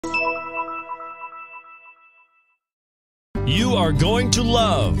you are going to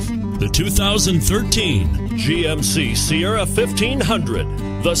love the 2013 GMC Sierra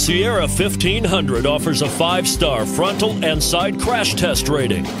 1500. The Sierra 1500 offers a 5-star frontal and side crash test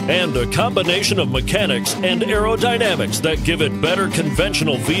rating and a combination of mechanics and aerodynamics that give it better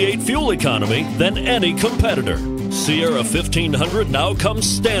conventional V8 fuel economy than any competitor. Sierra 1500 now comes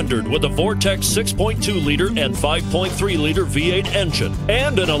standard with a Vortec 6.2-liter and 5.3-liter V8 engine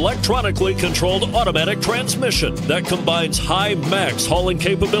and an electronically controlled automatic transmission that combines high max hauling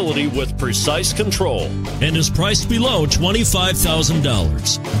capability with precise control and is priced below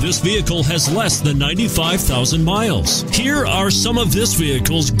 $25,000. This vehicle has less than 95,000 miles. Here are some of this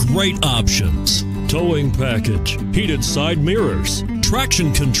vehicle's great options: towing package, heated side mirrors,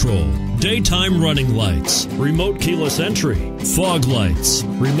 traction control, daytime running lights, remote keyless entry, fog lights,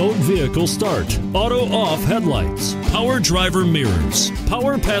 remote vehicle start, auto-off headlights, power driver mirrors,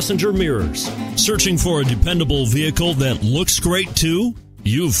 power passenger mirrors. Searching for a dependable vehicle that looks great too?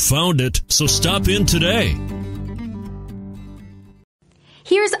 You've found it, so stop in today.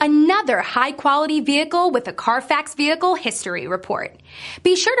 Here's another high-quality vehicle with a Carfax Vehicle History Report.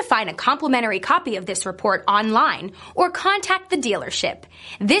 Be sure to find a complimentary copy of this report online or contact the dealership.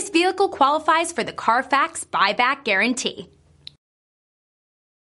 This vehicle qualifies for the Carfax Buyback Guarantee.